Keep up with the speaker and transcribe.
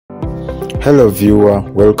Hello viewer,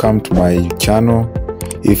 welcome to my channel.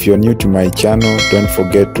 If you're new to my channel, don't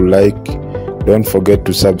forget to like, don't forget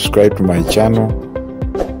to subscribe to my channel.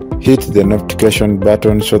 Hit the notification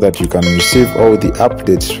button so that you can receive all the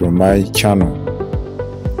updates from my channel.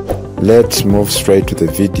 Let's move straight to the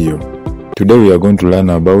video. Today we are going to learn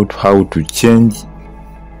about how to change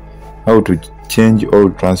or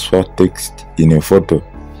transfer text in a photo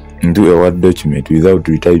into a Word document without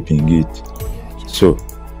retyping it. So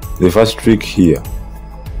the first trick here,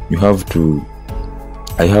 I have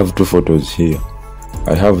two photos here.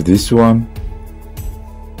 I have this one,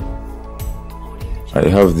 I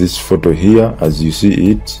have this photo here as you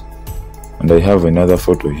see it, and I have another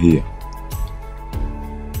photo here.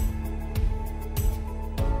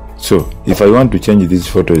 So if I want to change these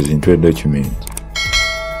photos into a document,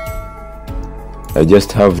 I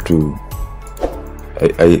just have to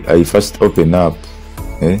I first open up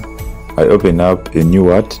I open up a new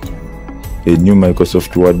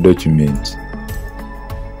Microsoft Word document.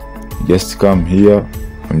 Just come here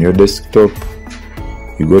on your desktop,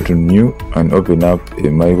 you go to new and open up a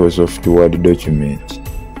Microsoft Word document.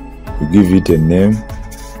 You give it a name,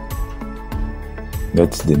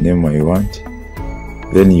 that's the name I want,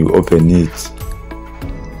 then you open it.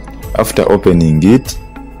 After opening it,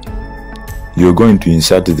 you're going to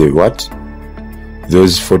insert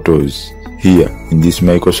those photos here in this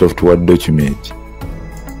Microsoft Word document.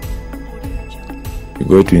 You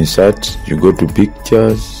go to insert, you go to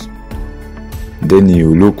pictures, then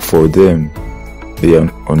you look for them. They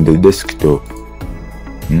are on the desktop.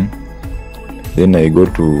 Then I go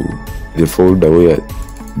to the folder where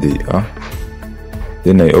they are.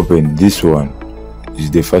 Then I open this one, is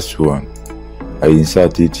the first one. I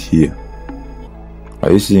insert it here.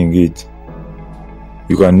 Are you seeing it?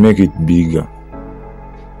 You can make it bigger.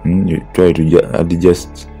 You try to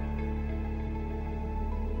adjust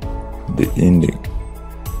the index.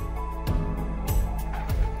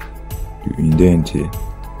 You indent it.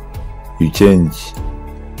 You change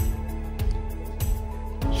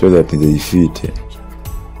so that they fit.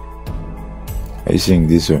 I think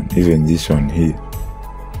this one, even this one here,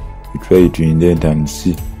 you try to indent and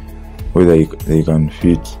see whether they can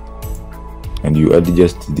fit, and you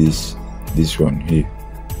adjust this one here.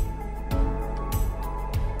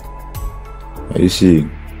 Are you seeing?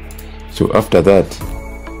 So after that,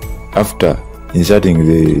 after inserting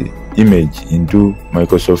the image into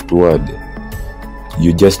Microsoft Word,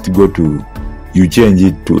 you just you change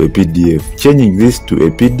it to a PDF. Changing this to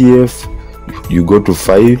a PDF, you go to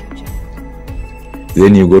File,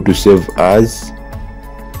 then you go to Save As,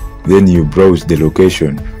 then you browse the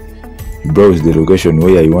location. You browse the location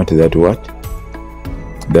where you want that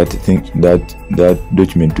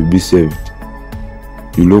document to be saved.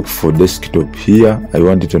 You look for desktop here. I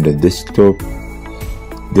want it on the desktop.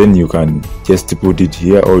 Then you can just put it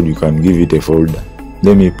here, or you can give it a folder.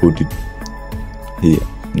 Let me put it here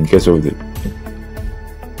in case of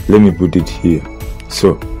let me put it here.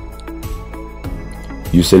 So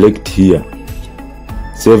you select here,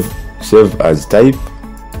 save as type,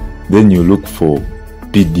 then you look for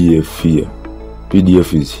PDF here.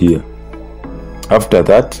 PDF is here. After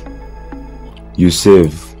that, you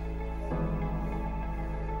save.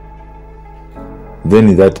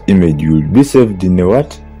 Then that image will be saved in a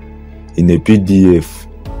in a PDF.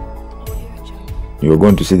 You are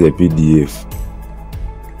going to see the PDF.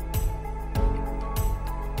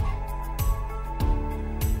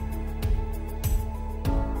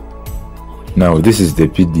 Now this is the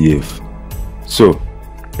PDF. So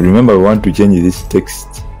remember, we want to change this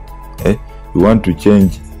text. We want to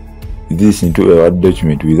change this into a Word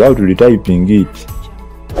document without retyping it,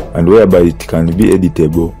 and whereby it can be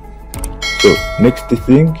editable. So next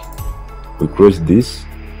thing, we close this.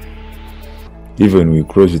 Even we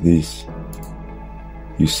close this,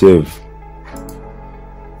 you save.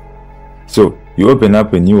 So you open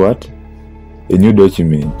up a new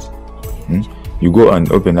document. You go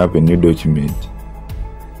and open up a new document.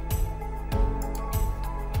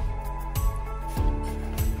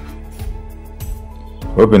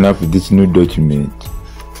 Open up this new document.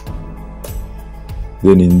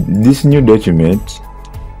 Then in this new document,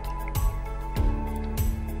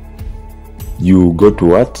 you go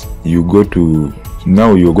to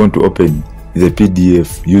now you're going to open the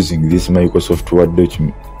PDF using this Microsoft Word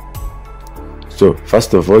document. So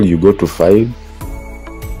first of all, you go to File,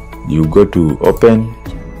 you go to Open,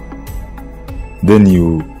 then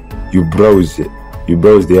you browse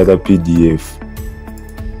the other PDF.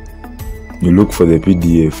 You look for the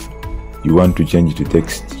PDF you want to change to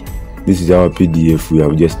text. This is our PDF we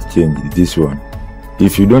have just changed, this one.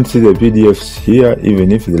 If you don't see the PDFs here,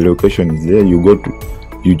 even if the location is there, you go to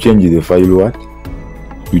you change the file what?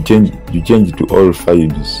 You change to all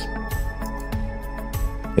files.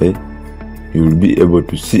 You will be able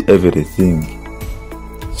to see everything.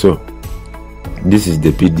 So this is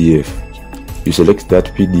the PDF. You select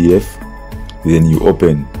that PDF, then you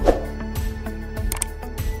open.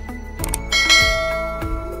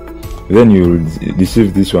 Then you will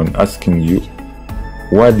receive this one asking you,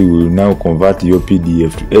 Word will now convert your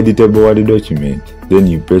PDF to editable Word document. Then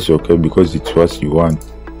you press OK because it's what you want.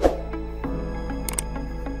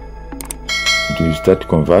 It will start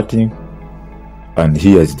converting, and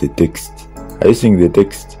here's the text. Are you seeing the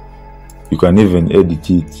text? You can even edit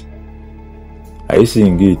it. Are you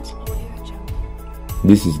seeing it?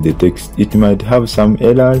 This is the text. It might have some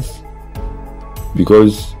errors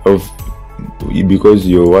because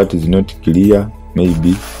your word is not clear,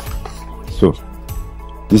 maybe. So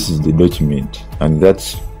this is the document, and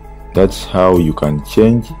that's how you can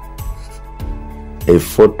change a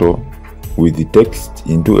photo with the text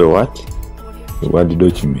into a what? A Word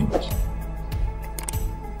document.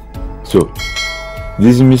 So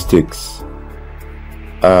these mistakes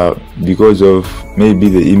are because of maybe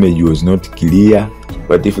the image was not clear,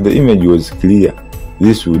 but if the image was clear,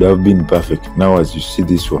 this would have been perfect. Now as you see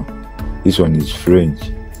this one is French,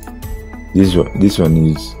 this one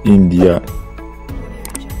is India,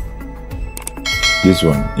 this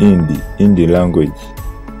one Hindi language,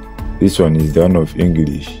 this one is the one of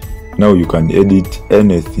English. Now you can edit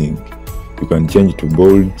anything. You can change to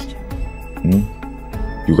bold,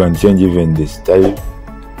 you can change even the style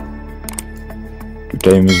to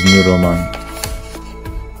Times New Roman.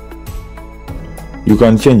 You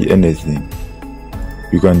can change anything.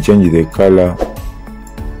 You can change the color.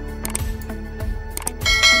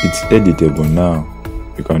 It's editable now.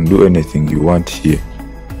 You can do anything you want here.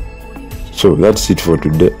 So that's it for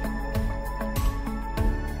today.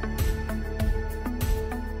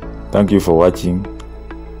 Thank you for watching.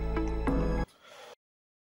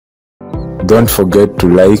 Don't forget to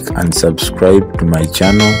like and subscribe to my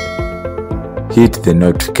channel. Hit the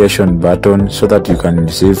notification button so that you can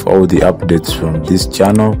receive all the updates from this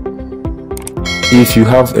channel. If you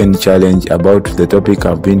have any challenge about the topic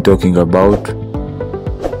I've been talking about,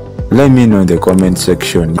 let me know in the comment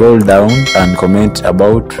section. Scroll down and comment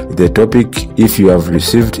about the topic. If you have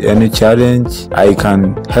received any challenge, I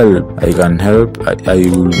can help. I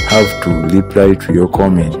will have to reply to your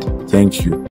comment. Thank you.